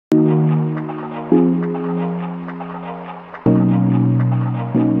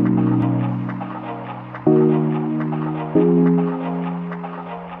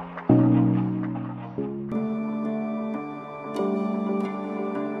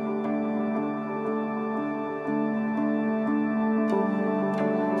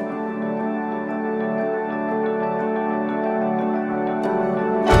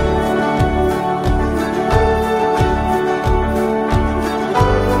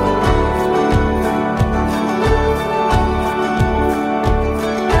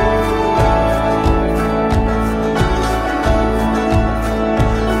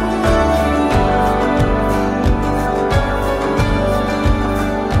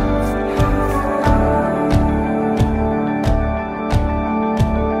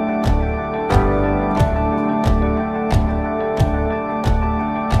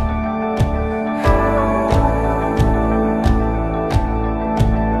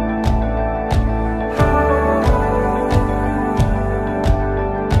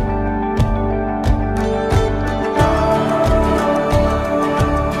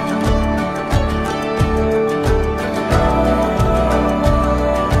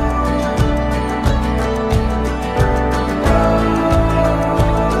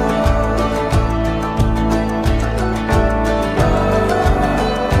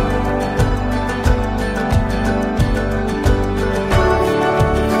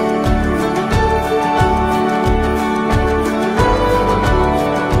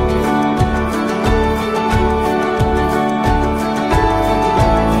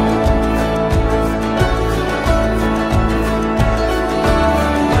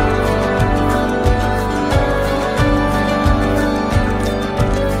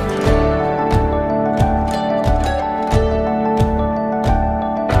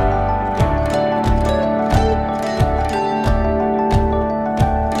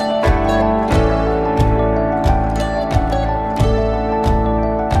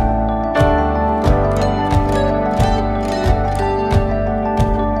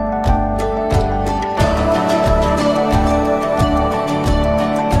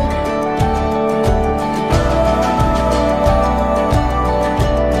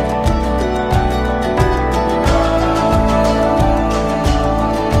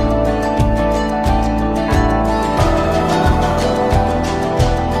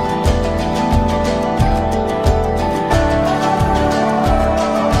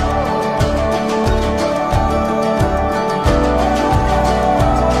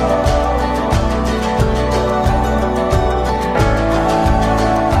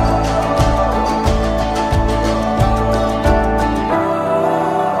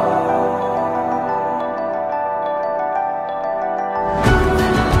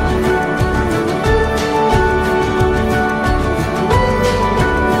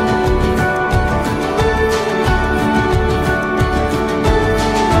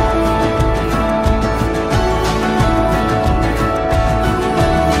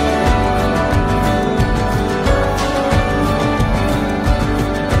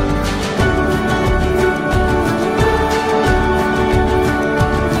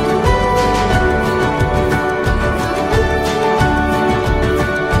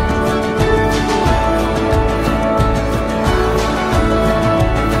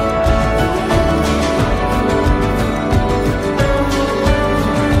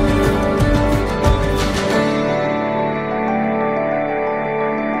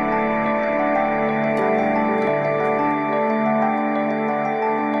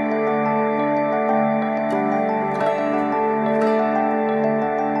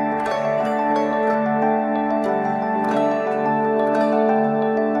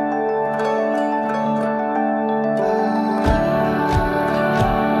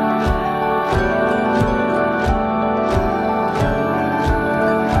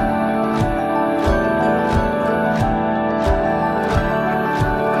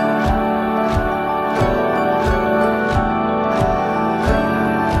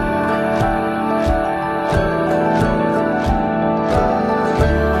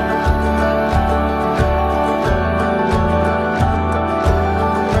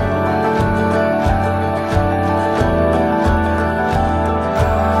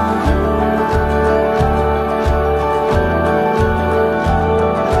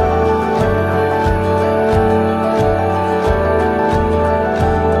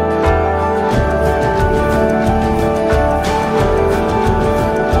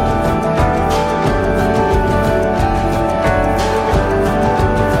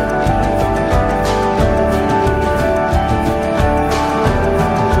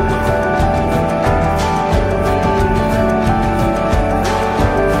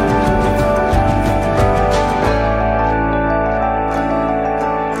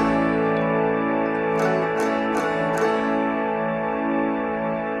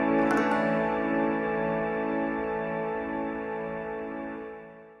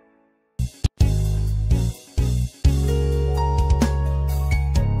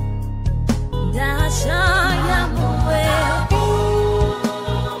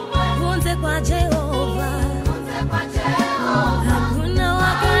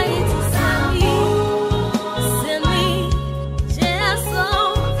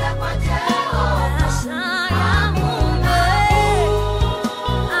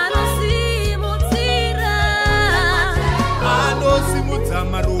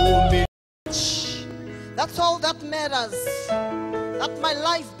That's all that matters. That my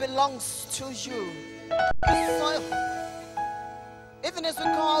life belongs to you. So, even as we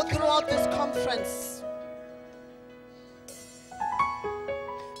go out throughout this conference,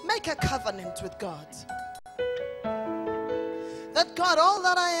 make a covenant with God. That God, all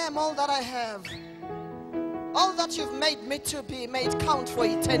that I am, all that I have, all that you've made me to be, made count for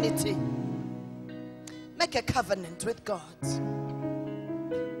eternity. Make a covenant with God.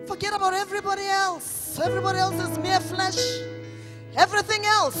 Forget about everybody else. Everybody else is mere flesh. Everything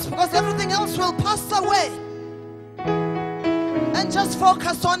else, because everything else will pass away. And just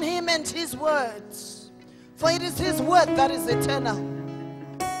focus on Him and His words. For it is His word that is eternal.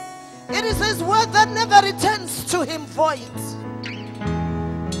 It is His word that never returns to Him void.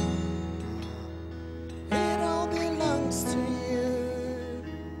 It all belongs to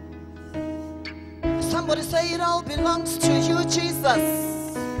you. Somebody say, it all belongs to you, Jesus.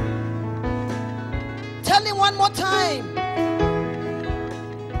 Tell Him one more time.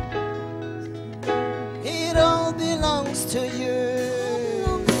 It all belongs to you.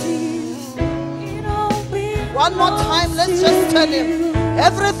 One more time, let's just tell Him.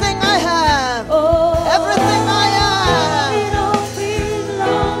 Everything I have, everything I am.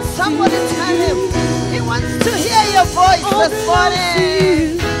 Somebody tell Him. He wants to hear your voice this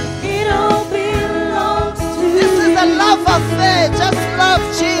morning. It all belongs to you. This is a love affair. Just love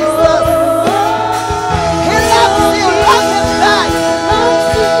Jesus. He loves you. Love Him back.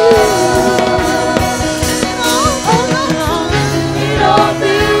 It all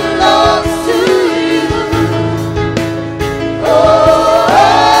belongs to you. It all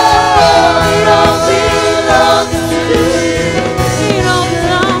belongs to you. It all belongs to you. It all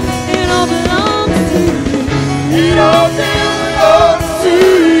belongs to you. It all belongs to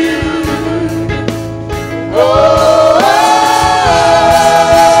you.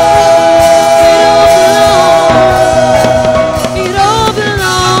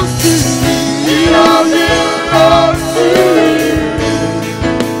 It all belongs to you. It all belongs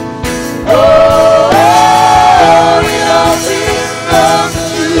to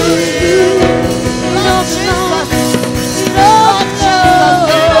you. Love Jesus. It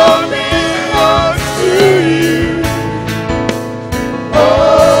all belongs to you.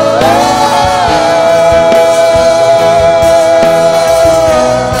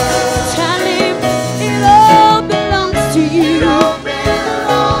 Tell Him it all belongs to you. It all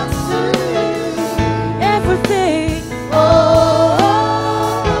belongs to you. Everything.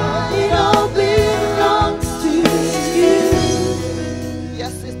 It all belongs to you.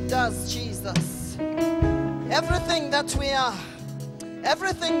 Yes, it does, Jesus. Everything that we are,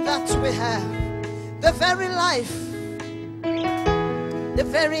 everything that we have, the very life, the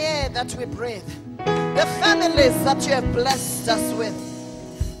very air that we breathe, the families that you have blessed us with,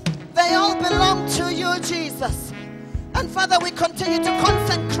 they all belong to you, Jesus. And Father, we continue to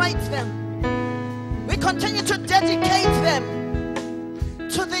consecrate them. We continue to dedicate them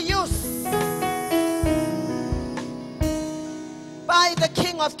to the use by the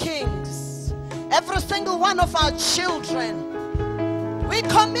King of Kings. Every single one of our children, we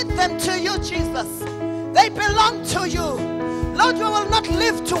commit them to you, Jesus. They belong to you. Lord, we will not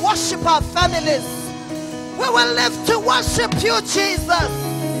live to worship our families. We will live to worship you, Jesus.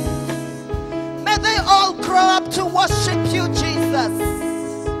 May they all grow up to worship you, Jesus.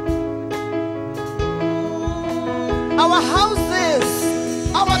 Our houses,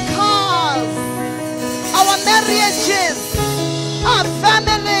 our cars, our marriages, our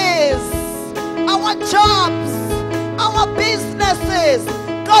families, our jobs, our businesses,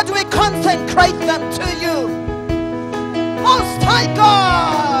 God, we consecrate them to you. Most High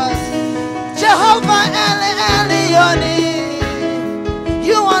God, Jehovah Elioni,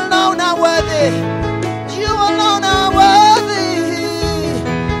 you alone are worthy. You alone are worthy.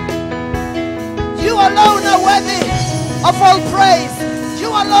 You alone are worthy of all praise. You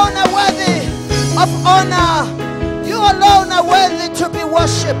alone are worthy of honor. You alone are worthy to be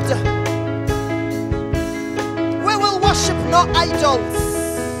worshipped. We will worship no idols.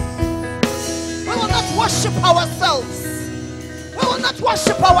 We will not worship ourselves. We will not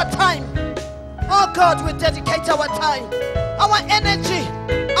worship our time. Oh God, we dedicate our time, our energy,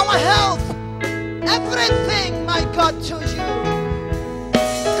 our health, everything, my God, to you.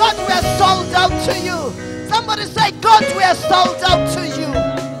 God, we are sold out to you. Somebody say, God, we are sold out to you.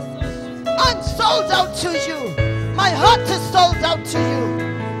 I'm sold out to you. My heart is sold out to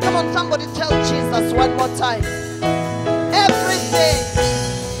you. Come on, somebody tell Jesus one more time. Everything,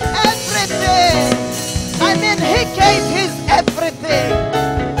 everything. I mean, He gave His everything.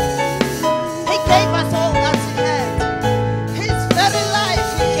 He gave us all that He had. His very life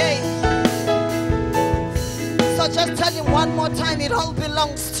He gave. just tell him one more time, it all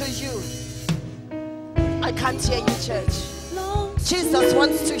belongs to you. I can't hear you, church. Jesus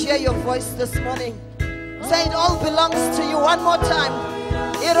wants to hear your voice this morning. Say it all belongs to you one more time.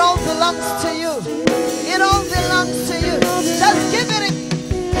 It all belongs to you. It all belongs to you. Just give it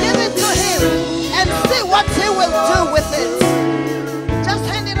to him and see what he will do with it. Just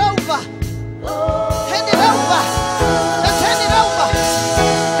hand it over. Hand it over. Just hand it over.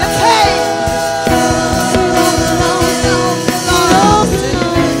 The pain.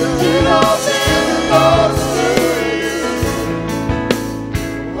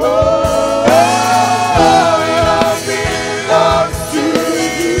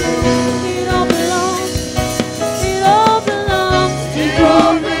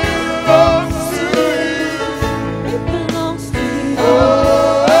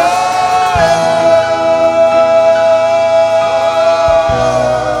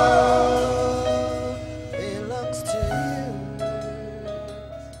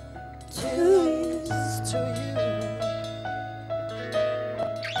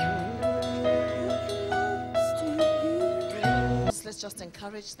 Just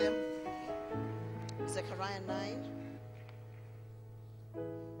encourage them. Zechariah 9.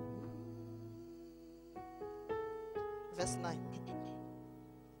 Verse 9. It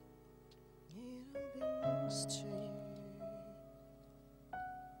belongs to you.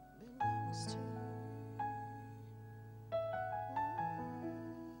 Belongs to you.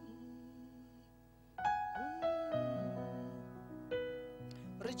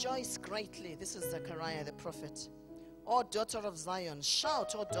 Rejoice greatly. This is Zechariah the prophet. O daughter of Zion,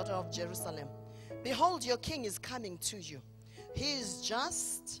 shout, O daughter of Jerusalem. Behold, your king is coming to you. He is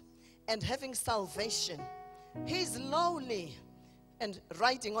just and having salvation. He is lowly and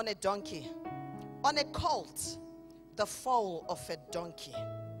riding on a donkey, on a colt, the foal of a donkey.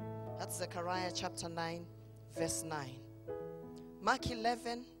 That's Zechariah chapter 9, verse 9. Mark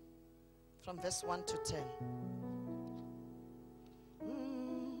 11, from verse 1 to 10.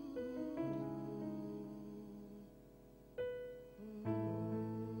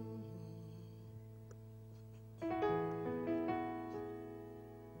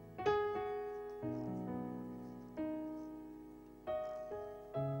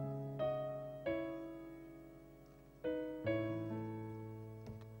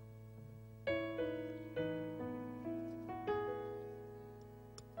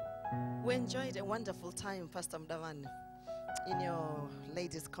 We enjoyed a wonderful time, Pastor Mdavan, in your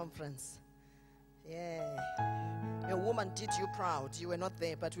ladies' conference. Yeah. Your woman did you proud. You were not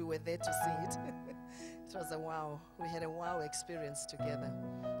there, but we were there to see it. It was a wow. We had a wow experience together.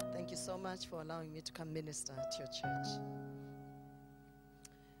 Thank you so much for allowing me to come minister at your church.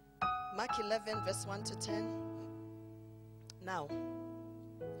 Mark 11, verse 1 to 10. Now,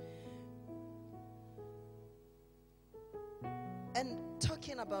 and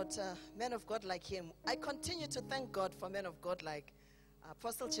talking about men of God like him, I continue to thank God for men of God like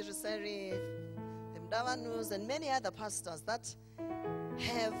Apostle Chiriseri, the Mdavanus, and many other pastors that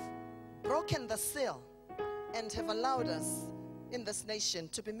have broken the seal and have allowed us in this nation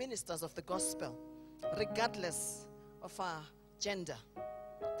to be ministers of the gospel, regardless of our gender.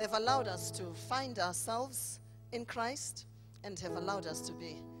 They've allowed us to find ourselves in Christ and have allowed us to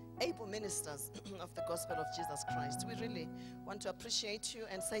be able ministers of the gospel of Jesus Christ. We really want to appreciate you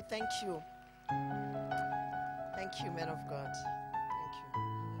and say thank you. Thank you, men of God. Thank you.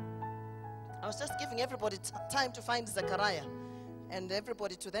 I was just giving everybody time to find Zechariah and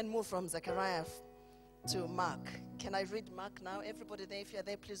everybody to then move from Zechariah to Mark. Can I read Mark now? Everybody there, if you're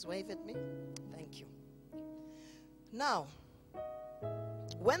there, please wave at me. Thank you. Now,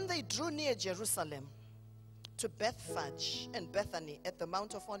 when they drew near Jerusalem, to Bethphage and Bethany at the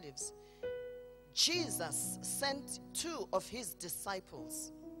Mount of Olives, Jesus sent 2 of his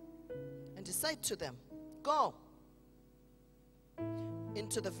disciples, and he said to them, go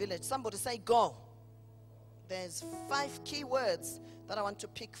into the village. Somebody say go. There's 5 key words that I want to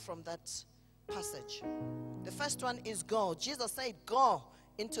pick from that passage. The first one is go. Jesus said, go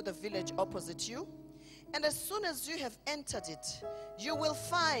into the village opposite you, and as soon as you have entered it, you will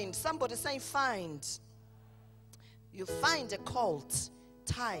find, somebody say find. You find a colt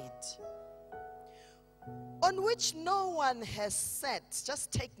tied, on which no one has sat.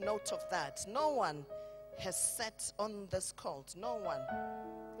 Just take note of that. No one has sat on this colt. No one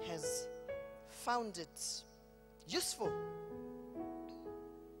has found it useful.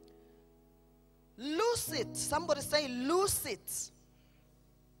 Loose it. Somebody say loose it.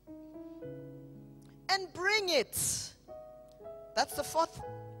 And bring it. That's the 4th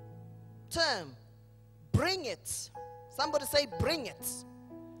term. Bring it. Somebody say bring it.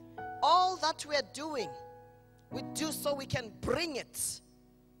 All that we are doing We do so we can bring it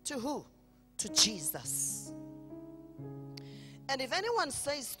to who? To Jesus. And if anyone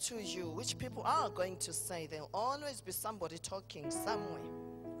says to you, which people are going to say, there'll always be somebody talking somewhere.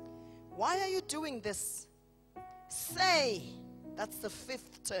 Why are you doing this? Say. That's the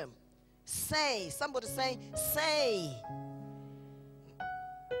fifth term. Say. Somebody say.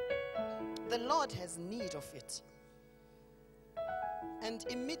 The Lord has need of it. And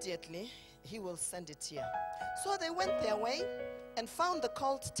immediately he will send it here. So they went their way and found the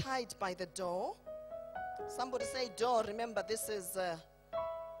colt tied by the door. Somebody say door. Remember, this is a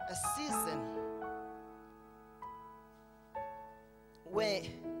season where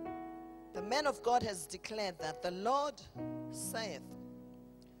the man of God has declared that the Lord saith,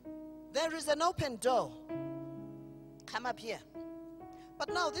 there is an open door. Come up here.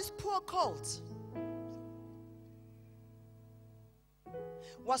 But now this poor colt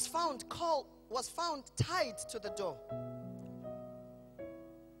was found tied to the door.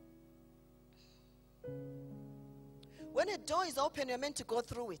 When a door is open, you're meant to go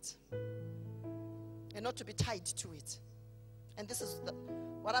through it and not to be tied to it. And this is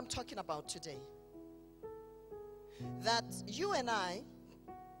what I'm talking about today. That you and I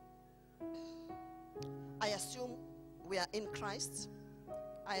assume we are in Christ.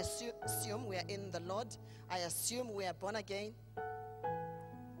 I assume we are in the Lord. I assume we are born again.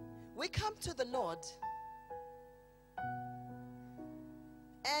 We come to the Lord,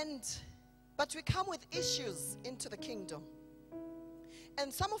 but we come with issues into the kingdom.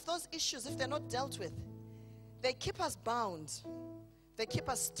 And some of those issues, if they're not dealt with, they keep us bound. They keep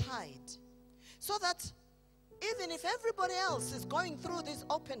us tied. So that even if everybody else is going through these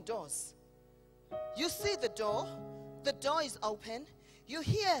open doors, you see the door is open, you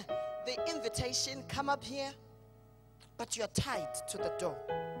hear the invitation, come up here, but you're tied to the door.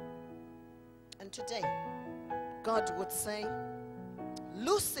 And today, God would say,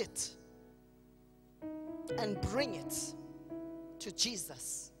 loose it and bring it to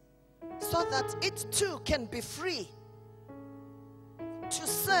Jesus, so that it too can be free to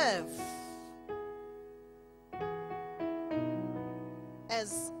serve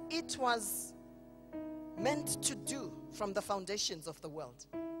as it was meant to do from the foundations of the world.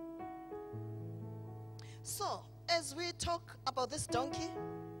 So, as we talk about this donkey,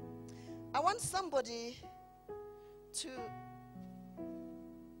 I want somebody to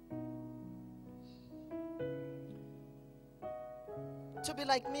be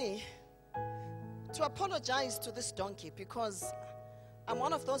like me, to apologize to this donkey, because I'm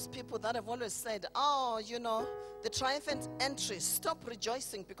one of those people that have always said, oh, you know, the triumphant entry, stop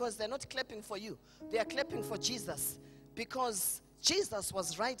rejoicing because they're not clapping for you. They are clapping for Jesus, because Jesus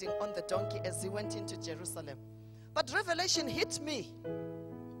was riding on the donkey as he went into Jerusalem. But revelation hit me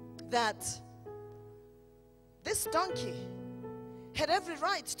that this donkey had every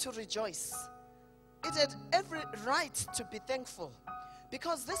right to rejoice. It had every right to be thankful,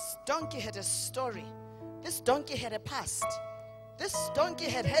 because this donkey had a story. This donkey had a past. This donkey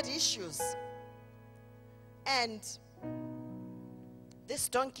had had issues. And this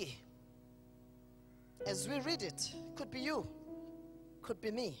donkey, as we read it, could be you, could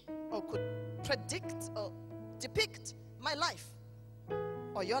be me, or could predict or depict my life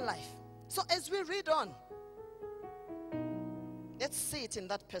or your life. So as we read on, let's see it in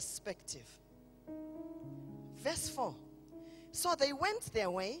that perspective. Verse 4. So they went their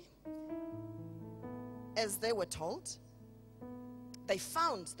way as they were told. They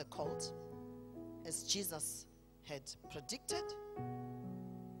found the colt as Jesus had predicted.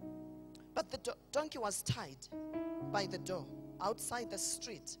 But the donkey was tied by the door outside the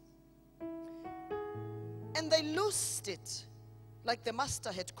street. And they loosed it like the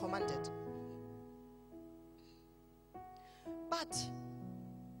master had commanded. But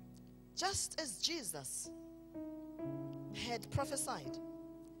just as Jesus had prophesied,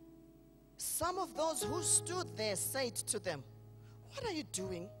 some of those who stood there said to them, what are you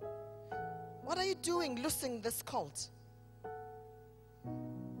doing? What are you doing loosing this colt?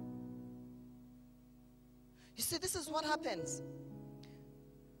 You see, this is what happens.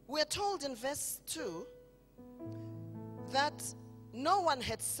 We're told in verse 2 that no one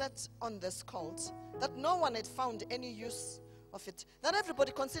had sat on this colt, that no one had found any use of it, that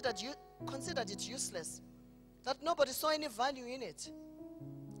everybody considered it useless, that nobody saw any value in it.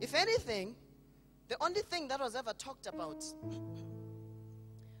 If anything, the only thing that was ever talked about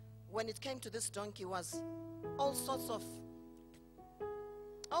when it came to this donkey was all sorts of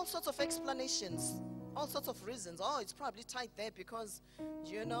explanations, all sorts of reasons. Oh, it's probably tied there because,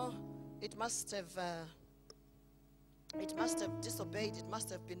 you know, it must have It must have disobeyed, it must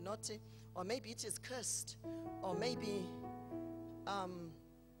have been naughty, or maybe it is cursed, or maybe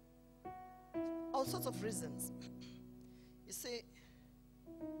all sorts of reasons. You see,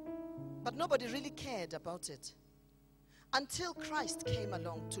 but nobody really cared about it until Christ came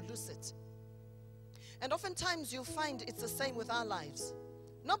along to loose it. And oftentimes you'll find it's the same with our lives.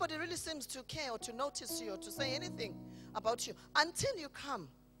 Nobody really seems to care or to notice you or to say anything about you until you come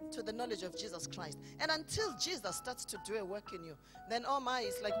to the knowledge of Jesus Christ. And until Jesus starts to do a work in you, then oh my,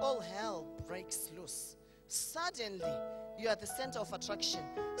 it's like all hell breaks loose. Suddenly, you are the center of attraction.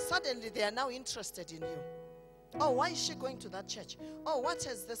 Suddenly, they are now interested in you. Oh, why is she going to that church? Oh, what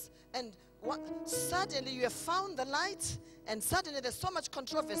is this? And what? Suddenly, you have found the light, and suddenly there's so much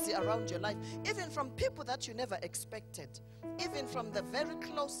controversy around your life, even from people that you never expected, even from the very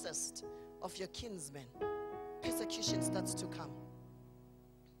closest of your kinsmen. Persecution starts to come.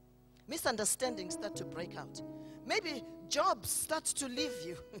 Misunderstandings start to break out. Maybe jobs start to leave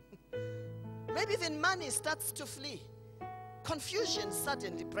you. Maybe even money starts to flee. Confusion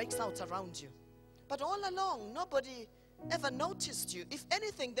suddenly breaks out around you. But all along, nobody ever noticed you. If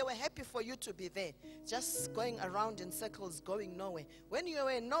anything, they were happy for you to be there, just going around in circles, going nowhere. When you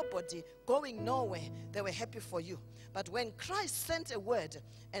were nobody, going nowhere, they were happy for you. But when Christ sent a word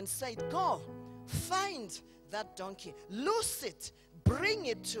and said, go, find that donkey, loose it, bring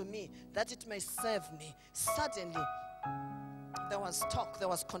it to me, that it may serve me, suddenly there was talk, there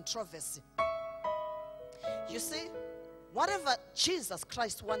was controversy. You see, whatever Jesus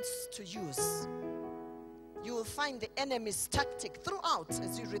Christ wants to use, you will find the enemy's tactic throughout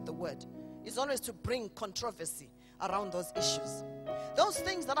as you read the word is always to bring controversy around those issues. Those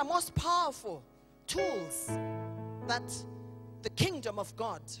things that are most powerful tools that the kingdom of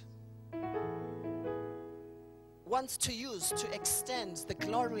God wants to use to extend the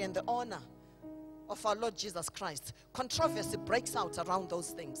glory and the honor of our Lord Jesus Christ. Controversy breaks out around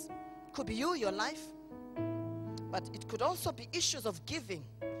those things. Could be you, your life, but it could also be issues of giving.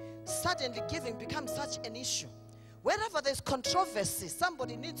 Suddenly giving becomes such an issue. Wherever there's controversy,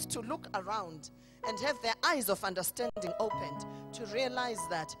 somebody needs to look around and have their eyes of understanding opened to realize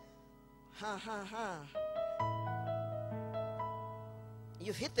that,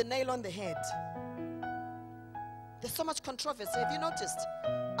 you've hit the nail on the head. There's so much controversy, have you noticed,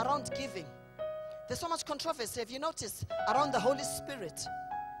 around giving? There's so much controversy, have you noticed, around the Holy Spirit?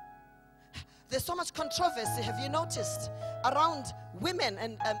 There's so much controversy, have you noticed, around women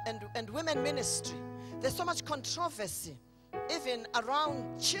and women ministry? There's so much controversy even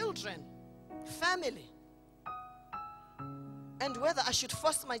around children, family, and whether I should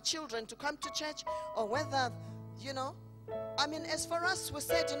force my children to come to church or whether, you know, I mean, as for us, we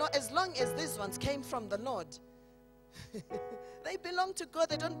said, you know, as long as these ones came from the Lord, they belong to God,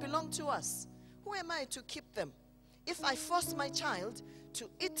 they don't belong to us. Who am I to keep them? If I force my child to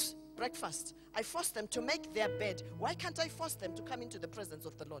eat breakfast, I force them to make their bed, why can't I force them to come into the presence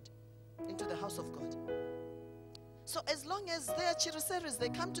of the Lord, into the house of God? So as long as they are Chiriseris, they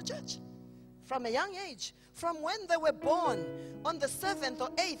come to church from a young age. From when they were born, on the 7th or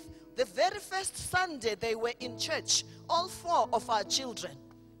 8th, the very first Sunday they were in church, all 4 of our children.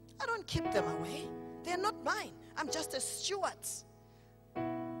 I don't keep them away. They're not mine. I'm just a steward.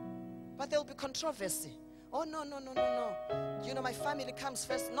 But there will be controversy. Oh, no. You know, my family comes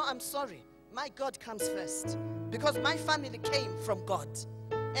first. No, I'm sorry. My God comes first. Because my family came from God.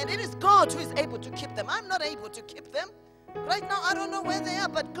 And it is God who is able to keep them. I'm not able to keep them. Right now, I don't know where they are,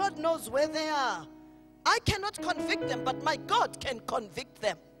 but God knows where they are. I cannot convict them, but my God can convict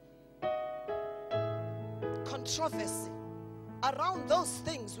them. Controversy around those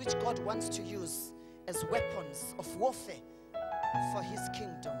things which God wants to use as weapons of warfare for his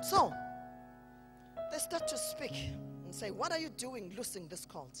kingdom. So, they start to speak and say, what are you doing loosing this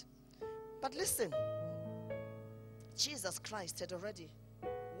cult? But listen, Jesus Christ had already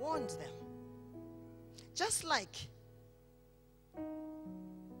warned them. Just like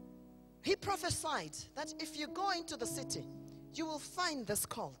he prophesied that if you go into the city, you will find this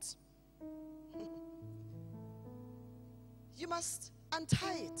cult. You must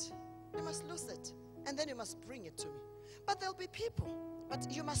untie it. You must loose it. And then you must bring it to me. But there'll be people. But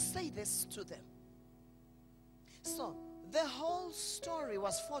you must say this to them. So, the whole story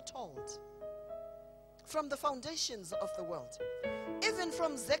was foretold from the foundations of the world. Even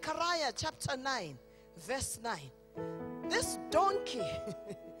from Zechariah chapter 9, verse 9. This donkey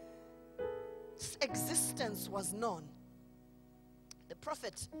existence was known. The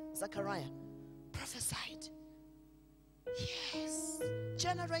prophet Zechariah prophesied, yes,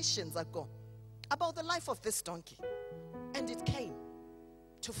 generations ago, about the life of this donkey. And it came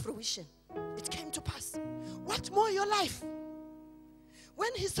to fruition. it came to pass. What more your life?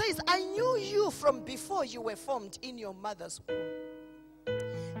 When he says, I knew you from before you were formed in your mother's womb,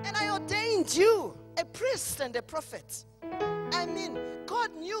 and I ordained you a priest and a prophet. I mean,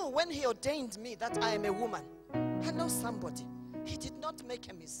 God knew when he ordained me that I am a woman. Hello, somebody. He did not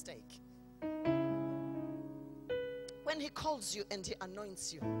make a mistake. When he calls you and he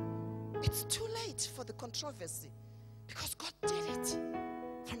anoints you, it's too late for the controversy, because God did it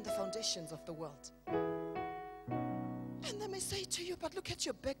from the foundations of the world. And they may say to you, but look at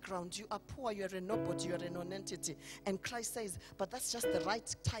your background. You are poor, you are a nobody, you are a non-entity. And Christ says, but that's just the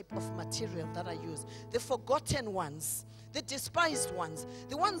right type of material that I use. The forgotten ones, the despised ones,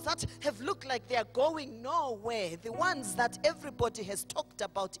 the ones that have looked like they are going nowhere, the ones that everybody has talked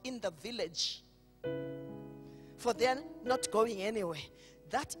about in the village, for they're not going anywhere.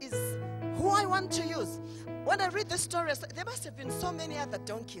 That is who I want to use. When I read the story, I say, there must have been so many other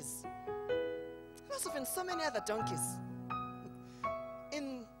donkeys. There must have been so many other donkeys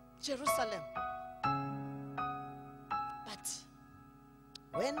in Jerusalem. But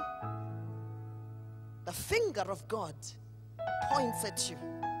when the finger of God points at you,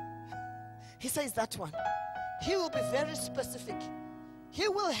 he says that one. He will be very specific. He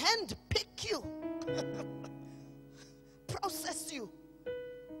will handpick you, process you.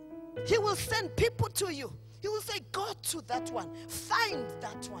 He will send people to you. He will say, go to that one, find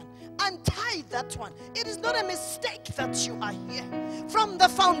that one, untie that one. It is not a mistake that you are here. From the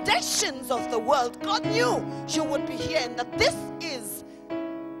foundations of the world, God knew you would be here and that this is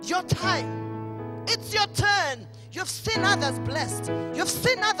your time. It's your turn. You've seen others blessed. You've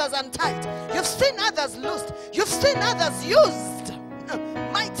seen others untied. You've seen others loosed. You've seen others used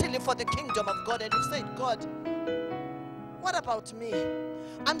mightily for the kingdom of God. And you've said, God, what about me?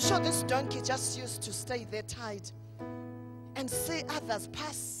 I'm sure this donkey just used to stay there tied and see others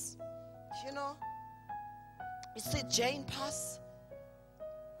pass. You know, you see Jane pass,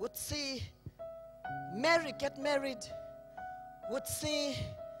 would see Mary get married, would see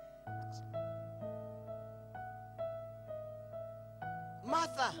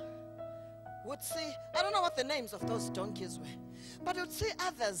Martha, would see, I don't know what the names of those donkeys were, but would see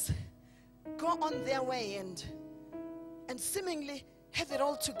others go on their way and seemingly have it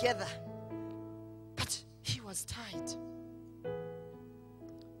all together. But he was tied.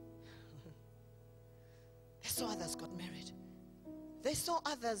 They saw others got married. They saw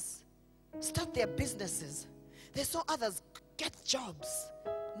others start their businesses. They saw others get jobs.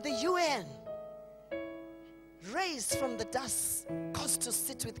 The UN, raised from the dust, caused to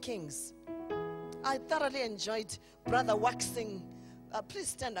sit with kings. I thoroughly enjoyed Brother waxing. Please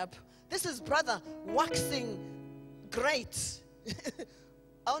stand up. This is Brother waxing great.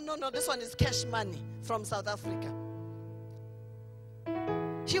 Oh, no, this one is cash money from South Africa.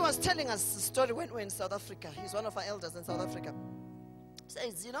 He was telling us a story when we were in South Africa. He's one of our elders in South Africa. He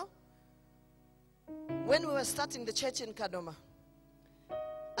says, you know, when we were starting the church in Kadoma,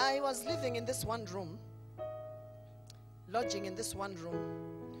 I was living in this one room, lodging in this one room,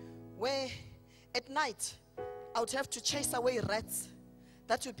 where at night I would have to chase away rats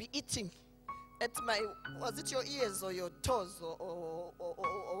that would be eating at my, was it your ears or your toes or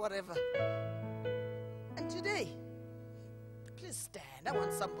whatever. And today, please stand. I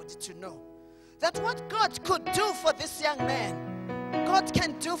want somebody to know that what God could do for this young man, God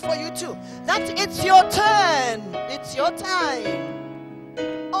can do for you too. That it's your turn. It's your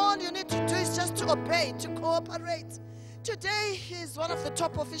time. All you need to do is just to obey, to cooperate. Today, he's one of the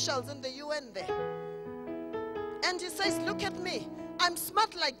top officials in the UN there. And he says, look at me. I'm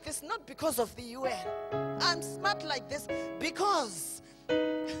smart like this, not because of the UN. I'm smart like this because of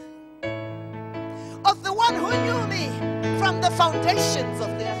the one who knew me from the foundations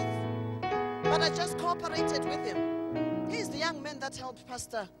of the earth. But I just cooperated with him. He's the young man that helped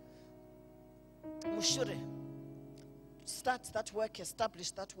Pastor Mushure start that work, establish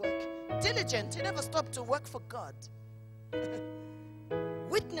that work. Diligent, he never stopped to work for God.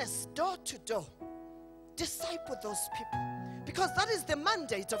 Witness door to door. Disciple those people. Because that is the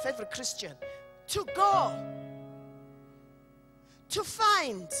mandate of every Christian. To go. To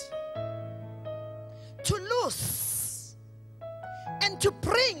find. To loose. And to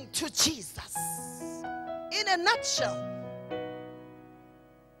bring to Jesus. In a nutshell.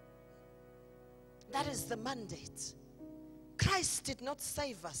 That is the mandate. Christ did not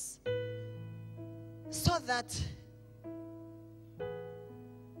save us so that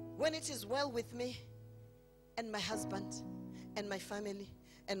when it is well with me and my husband and my family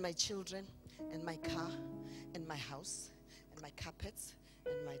and my children and my car and my house and my carpets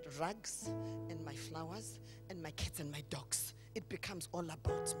and my rugs and my flowers and my cats and my dogs, it becomes all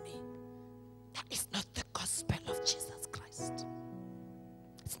about me. That is not the gospel of Jesus Christ.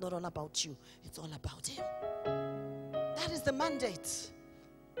 It's not all about you, it's all about him. That is the mandate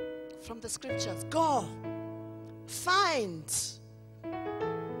from the scriptures. Go, find,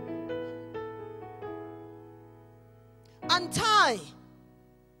 untie.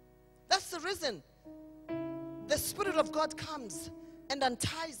 That's the reason the Spirit of God comes and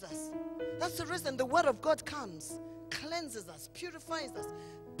unties us. That's the reason the Word of God comes, cleanses us, purifies us,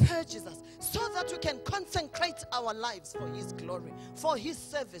 purges us, so that we can consecrate our lives for His glory, for His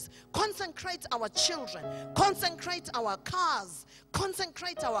service, consecrate our children, consecrate our cars,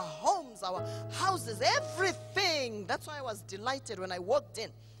 consecrate our homes, our houses, everything. That's why I was delighted when I walked in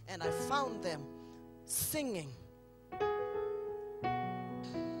and I found them singing.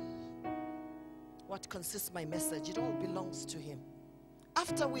 What consists my message? It all belongs to Him.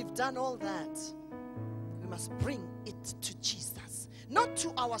 After we've done all that, we must bring it to Jesus, not to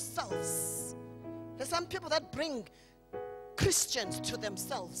ourselves. There's some people that bring Christians to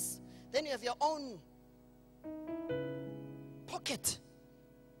themselves. Then you have your own pocket.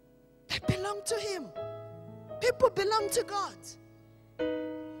 They belong to Him. People belong to God.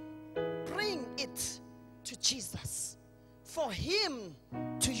 Bring it to Jesus for Him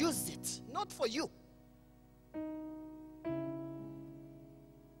to use it, not for you.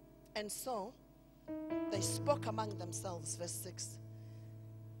 And so they spoke among themselves, verse 6.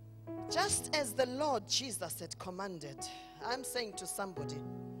 Just as the Lord Jesus had commanded. I'm saying to somebody,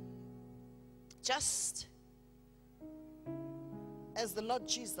 just as the Lord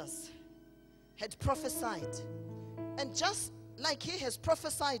Jesus had prophesied, and just like He has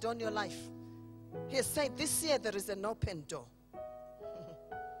prophesied on your life, He has said, this year there is an open door.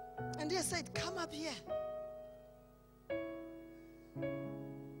 And He has said, come up here.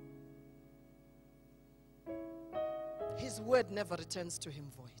 His word never returns to Him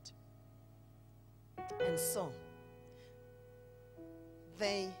void. And so,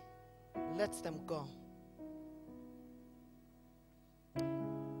 they let them go.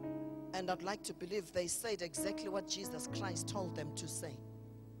 And I'd like to believe they said exactly what Jesus Christ told them to say.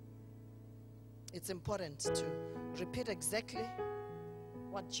 It's important to repeat exactly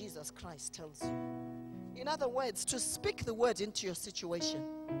what Jesus Christ tells you. In other words, to speak the word into your situation.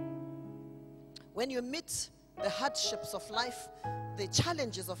 When you meet the hardships of life, the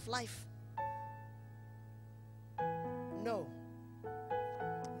challenges of life, know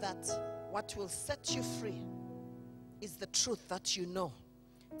that what will set you free is the truth that you know.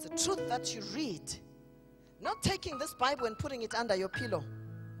 It's the truth that you read. Not taking this Bible and putting it under your pillow,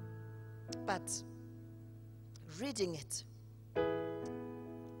 but reading it,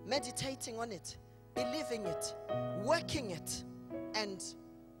 meditating on it, believing it, working it, and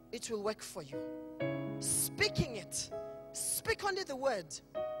it will work for you. Speaking it. Speak only the word.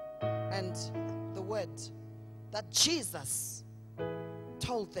 And the word that Jesus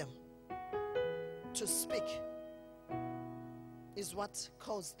told them to speak is what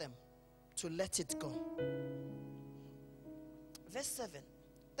caused them to let it go. Verse 7.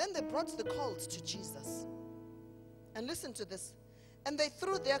 Then they brought the colt to Jesus. And listen to this. And they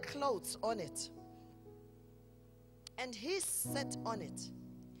threw their clothes on it. And He sat on it.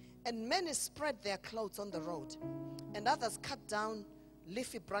 And many spread their clothes on the road. And others cut down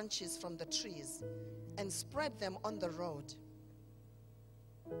leafy branches from the trees and spread them on the road.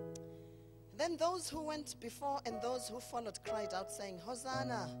 Then those who went before and those who followed cried out, saying,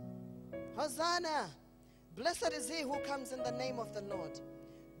 Hosanna! Hosanna! Blessed is he who comes in the name of the Lord.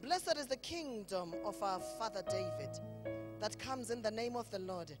 Blessed is the kingdom of our father David that comes in the name of the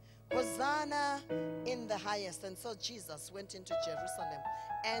Lord. Hosanna in the highest. And so Jesus went into Jerusalem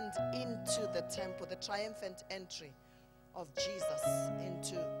and into the temple. The triumphant entry of Jesus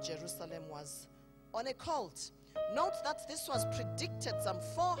into Jerusalem was on a colt. Note that this was predicted some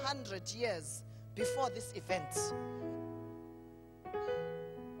 400 years before this event.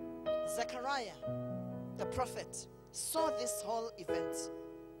 Zechariah, the prophet, saw this whole event.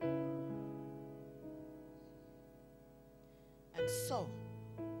 And so,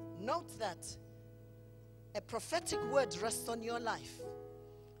 note that a prophetic word rests on your life.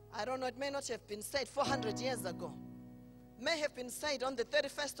 I don't know, it may not have been said 400 years ago. It may have been said on the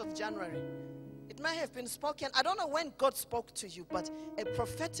 31st of January. It may have been spoken. I don't know when God spoke to you, but a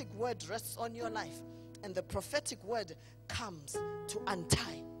prophetic word rests on your life. And the prophetic word comes to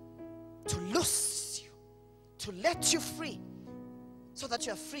untie, to loose you, to let you free, so that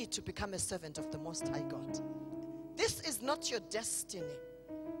you are free to become a servant of the Most High God. This is not your destiny.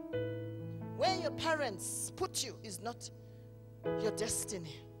 Where your parents put you is not your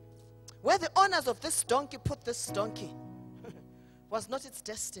destiny. Where the owners of this donkey put this donkey was not its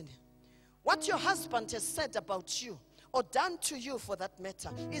destiny. What your husband has said about you, or done to you for that matter,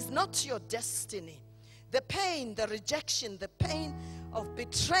 is not your destiny. The pain, the rejection, the pain of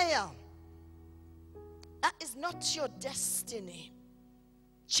betrayal, that is not your destiny.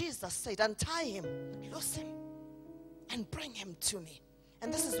 Jesus said, untie him, loose him, and bring him to me.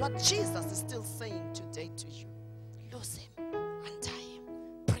 And this is what Jesus is still saying today to you. Loose him, untie him,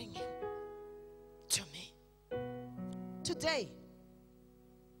 bring him to me. Today,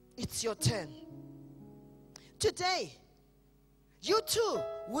 it's your turn. Today, you too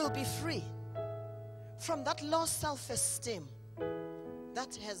will be free from that low self-esteem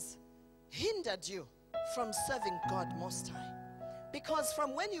that has hindered you from serving God Most High. Because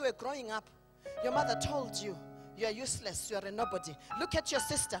from when you were growing up, your mother told you, you are useless, you are a nobody. Look at your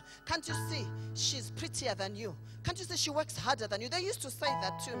sister. Can't you see she's prettier than you? Can't you see she works harder than you? They used to say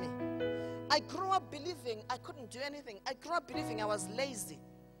that to me. I grew up believing I couldn't do anything. I grew up believing I was lazy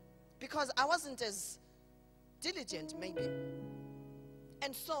because I wasn't as diligent, maybe.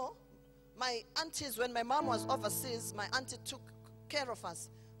 And so, my aunties, when my mom was overseas, my auntie took care of us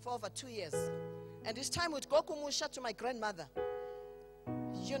for over 2 years. And each time we'd go kumusha to my grandmother,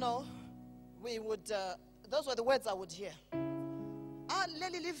 you know, we would, those were the words I would hear. Ah,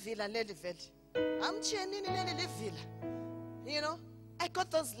 leli villa, leli villa. I'm chenini leli villa. You know, I got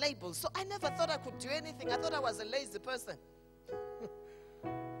those labels. So I never thought I could do anything. I thought I was a lazy person.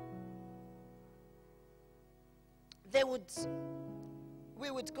 We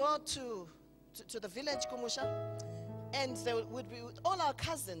would go to the village, Kumusha, and there would be all our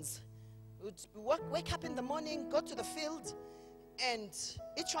cousins would wake up in the morning, go to the field, and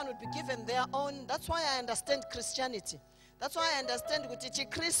each one would be given their own. That's why I understand Christianity. That's why I understand Gutichi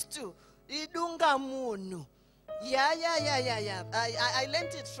Christu, Idunga Munu. Yeah. I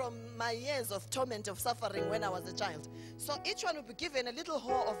learned it from my years of torment, of suffering when I was a child. So each one would be given a little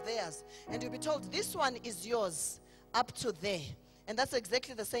hoe of theirs, and you'll be told, this one is yours up to there. And that's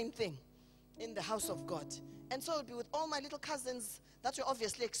exactly the same thing in the house of God. And so it would be with all my little cousins that were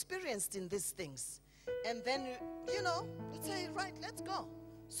obviously experienced in these things. And then, you know, we'd say, right, let's go.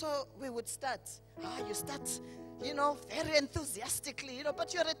 So we would start. You start, you know, very enthusiastically, you know,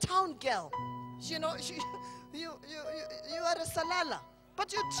 but you're a town girl. You know, you are a salala.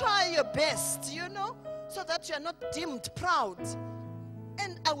 But you try your best, you know, so that you're not deemed proud.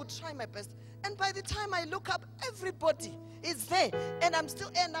 And I would try my best. And by the time I look up, everybody is there. And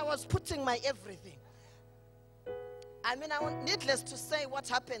I was putting my everything. I mean, needless to say what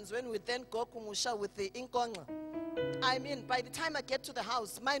happens when we then go kumusha with the inkonga. I mean, by the time I get to the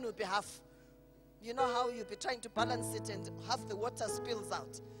house, mine will be half. You know how you'll be trying to balance it and half the water spills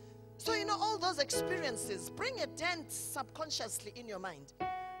out. So, you know, all those experiences bring a dent subconsciously in your mind.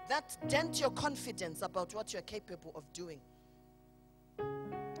 That dent your confidence about what you're capable of doing.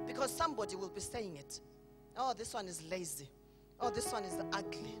 Because somebody will be saying it. Oh, this one is lazy. Oh, this one is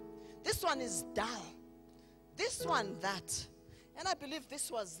ugly. This one is dull. This one, that. And I believe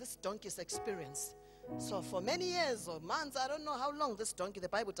this was this donkey's experience. So for many years or months, I don't know how long this donkey, the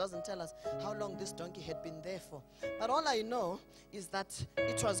Bible doesn't tell us how long this donkey had been there for. But all I know is that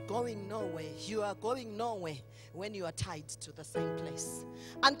it was going nowhere. You are going nowhere when you are tied to the same place.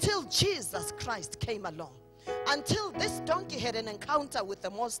 Until Jesus Christ came along. Until this donkey had an encounter with the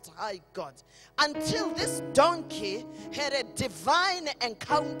Most High God. Until this donkey had a divine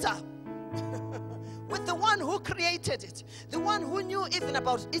encounter with the one who created it, the one who knew even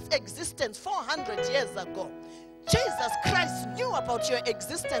about its existence 400 years ago. Jesus Christ knew about your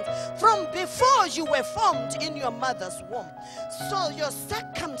existence from before you were formed in your mother's womb. So your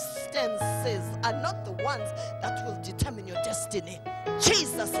circumstances are not the ones that will determine your destiny.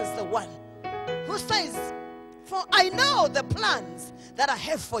 Jesus is the one who says, for I know the plans that I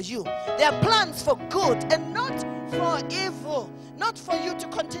have for you. They are plans for good and not for evil. Not for you to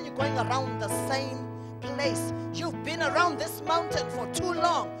continue going around the same place. You've been around this mountain for too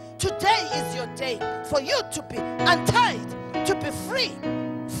long. Today is your day for you to be untied, to be free,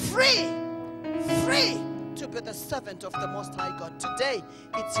 to be the servant of the Most High God. Today,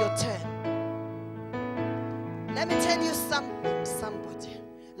 it's your turn. Let me tell you something, somebody.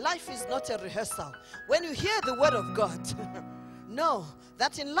 Life is not a rehearsal. When you hear the word of God, know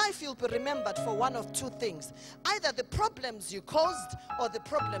that in life you'll be remembered for one of two things. Either the problems you caused or the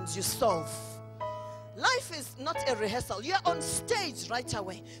problems you solve. Life is not a rehearsal. You're on stage right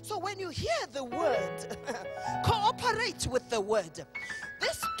away. So when you hear the word, cooperate with the word.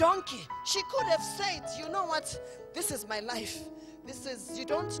 This donkey, she could have said, you know what? This is my life. This is, you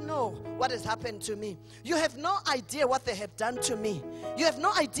don't know what has happened to me. You have no idea what they have done to me. You have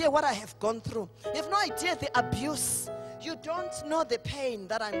no idea what I have gone through. You have no idea the abuse. You don't know the pain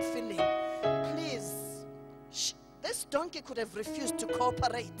that I'm feeling. Please, this donkey could have refused to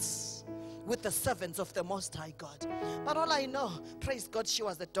cooperate with the servants of the Most High God. But all I know, praise God, she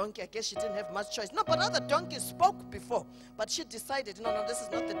was the donkey. I guess she didn't have much choice. No, but other donkeys spoke before. But she decided, no, this is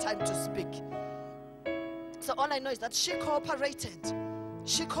not the time to speak. So all I know is that she cooperated.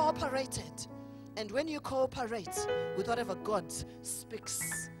 She cooperated. And when you cooperate with whatever God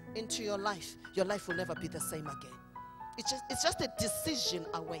speaks into your life will never be the same again. It's just a decision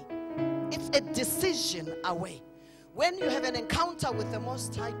away. It's a decision away. When you have an encounter with the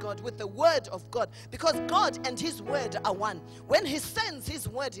Most High God, with the Word of God, because God and His Word are one. When He sends His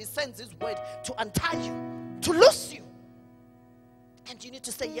Word to untie you, to loose you. And you need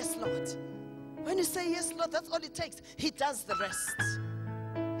to say, yes, Lord. When you say, yes, Lord, that's all it takes. He does the rest.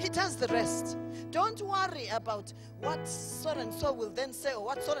 He does the rest. Don't worry about what so and so will then say or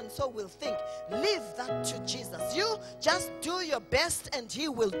what so and so will think. Leave that to Jesus. You just do your best and He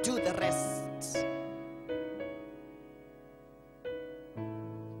will do the rest.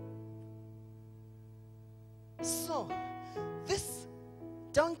 So, this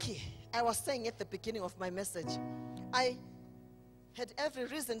donkey, I was saying at the beginning of my message, I had every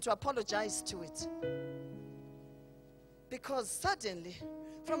reason to apologize to it. Because suddenly,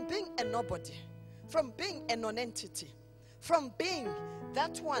 from being a nobody, from being a non-entity, from being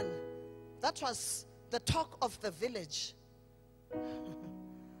that one that was the talk of the village,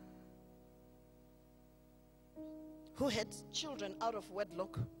 who had children out of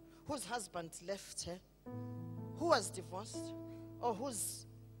wedlock, whose husband left her, who was divorced, or who's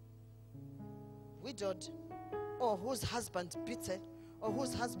widowed, or whose husband beat her, or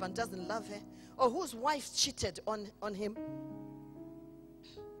whose husband doesn't love her, or whose wife cheated on him,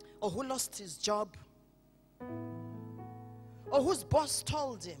 or who lost his job, or whose boss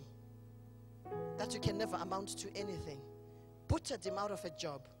told him that you can never amount to anything, butchered him out of a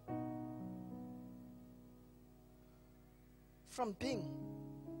job. From being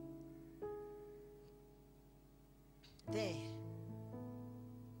there,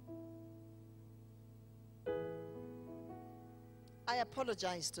 I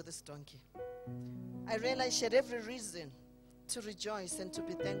apologized to this donkey. I realized she had every reason to rejoice and to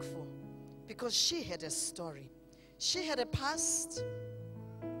be thankful because she had a story. She had a past,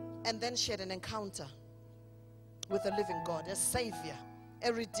 and then she had an encounter with a living God, a Savior,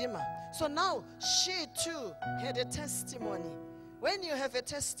 a Redeemer. So now she too had a testimony. When you have a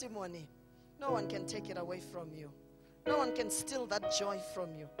testimony, no one can take it away from you. No one can steal that joy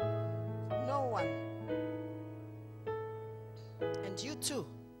from you. No one. And you too,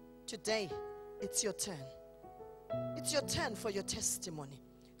 today, it's your turn. It's your turn for your testimony.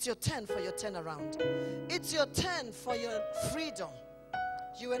 It's your turn for your turnaround. It's your turn for your freedom.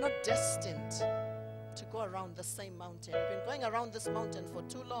 You were not destined to go around the same mountain. You've been going around this mountain for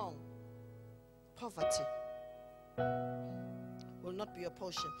too long. Poverty will not be your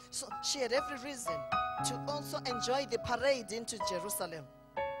portion. So she had every reason to also enjoy the parade into Jerusalem.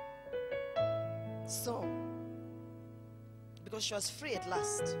 So, because she was free at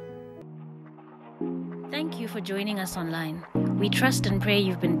last. Thank you for joining us online. We trust and pray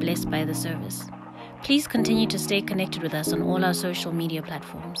you've been blessed by the service. Please continue to stay connected with us on all our social media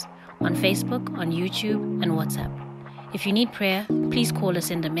platforms, on Facebook, on YouTube, and WhatsApp. If you need prayer, please call or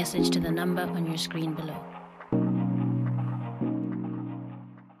send a message to the number on your screen below.